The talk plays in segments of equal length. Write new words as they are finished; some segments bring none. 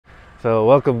So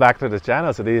welcome back to the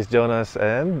channel. So this is Jonas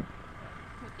and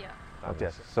Yeah.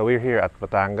 yes. So we're here at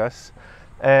Batangas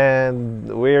and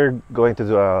we're going to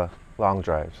do a long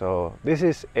drive. So this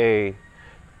is a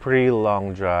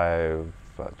pre-long drive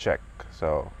check.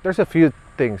 So there's a few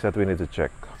things that we need to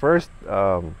check. First,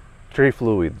 three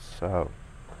fluids.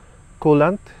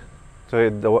 Coolant.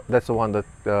 So that's the one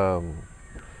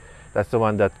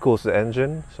that cools the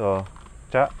engine. So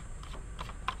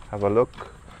have a look.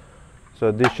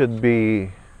 So this should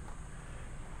be,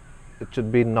 it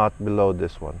should be not below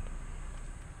this one.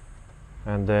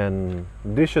 And then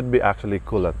this should be actually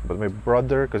coolant, but my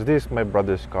brother, because this is my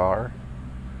brother's car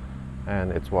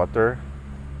and it's water,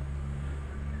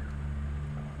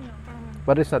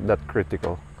 but it's not that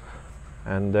critical.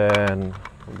 And then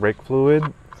brake fluid.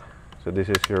 So this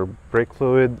is your brake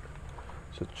fluid.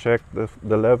 So check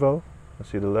the level.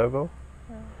 See the level.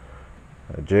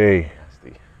 Jay.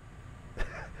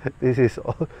 This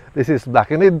is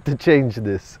black. I need to change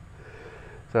this.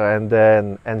 So, and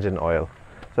then engine oil.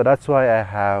 So that's why I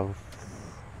have,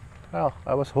 well,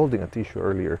 I was holding a tissue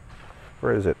earlier.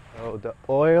 Where is it? So the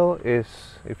oil is,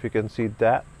 if you can see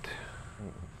that,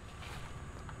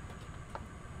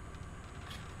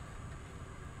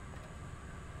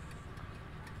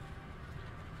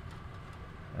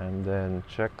 and then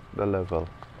check the level.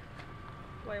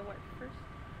 Why what first?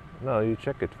 No, you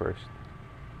check it first.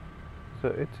 So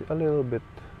it's a little bit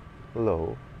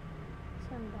low.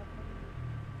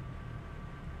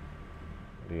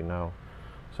 Do you know?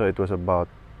 So it was about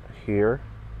here.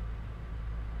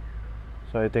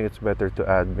 So I think it's better to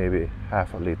add maybe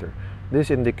half a liter. This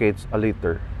indicates a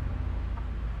liter,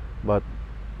 but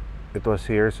it was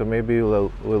here, so maybe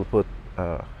we'll put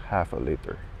half a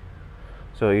liter.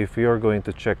 So if you're going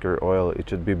to check your oil, it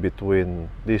should be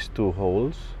between these two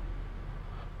holes,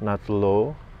 not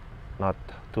low, not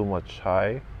too much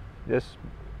high, just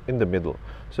in the middle.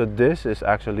 So this is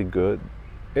actually good.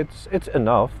 It's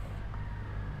enough,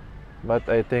 but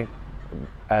I think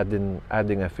adding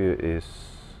a few is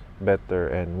better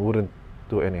and wouldn't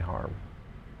do any harm.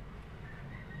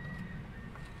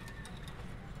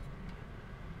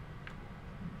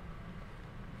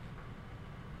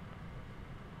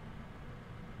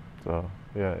 So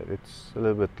yeah, it's a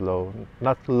little bit low,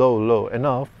 not low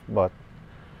enough, but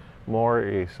more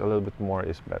is, a little bit more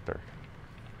is better.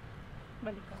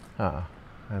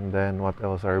 And then what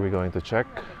else are we going to check?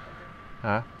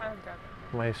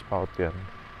 My spout yan.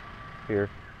 Here.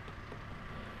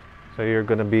 So you're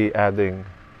gonna be adding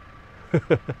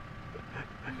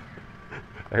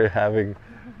are you having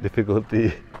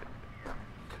difficulty?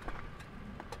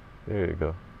 There you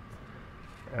go.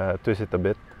 Twist it a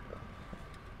bit.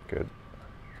 Good.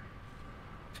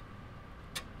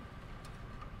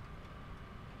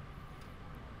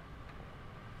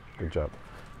 Good job.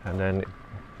 And then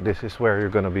this is where you're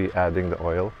going to be adding the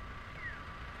oil.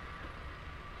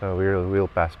 So we'll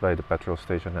pass by the petrol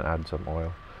station and add some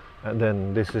oil. And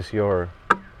then this is your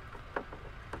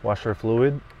washer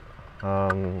fluid.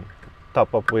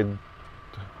 Top up with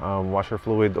washer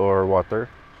fluid or water.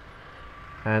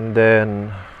 And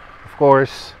then, of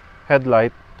course,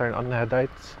 headlight. Turn on the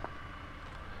headlights.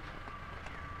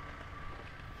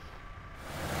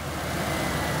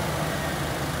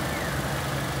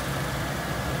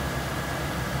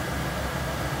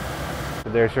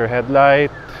 There's your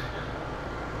headlight,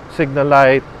 signal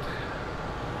light,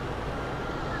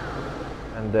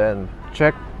 and then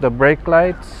check the brake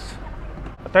lights.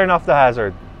 Turn off the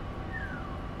hazard.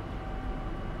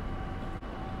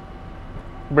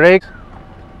 Brakes.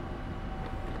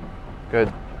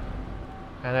 Good.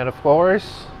 And then of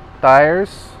course,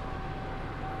 tires.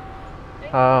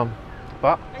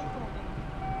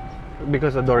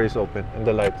 Because the door is open and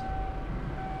the lights.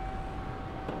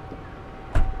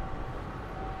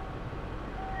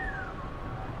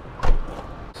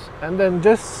 And then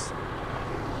just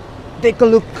take a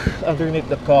look underneath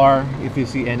the car if you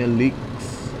see any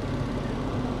leaks.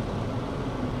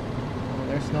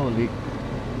 There's no leak.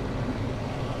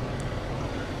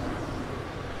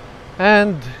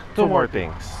 And two more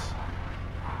things.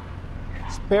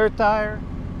 Spare tire.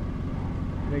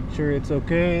 Make sure it's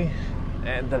okay.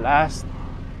 And the last,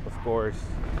 of course,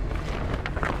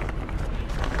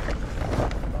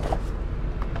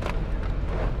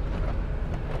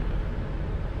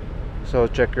 so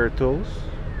check your tools.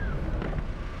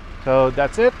 So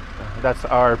that's it. That's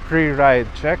our pre-ride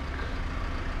check.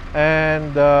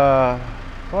 And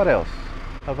what else?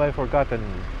 Have I forgotten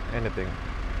anything?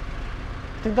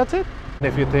 I think that's it.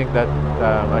 If you think that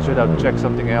I should have checked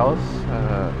something else,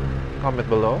 comment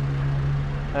below.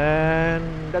 And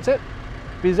that's it.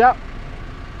 Peace out.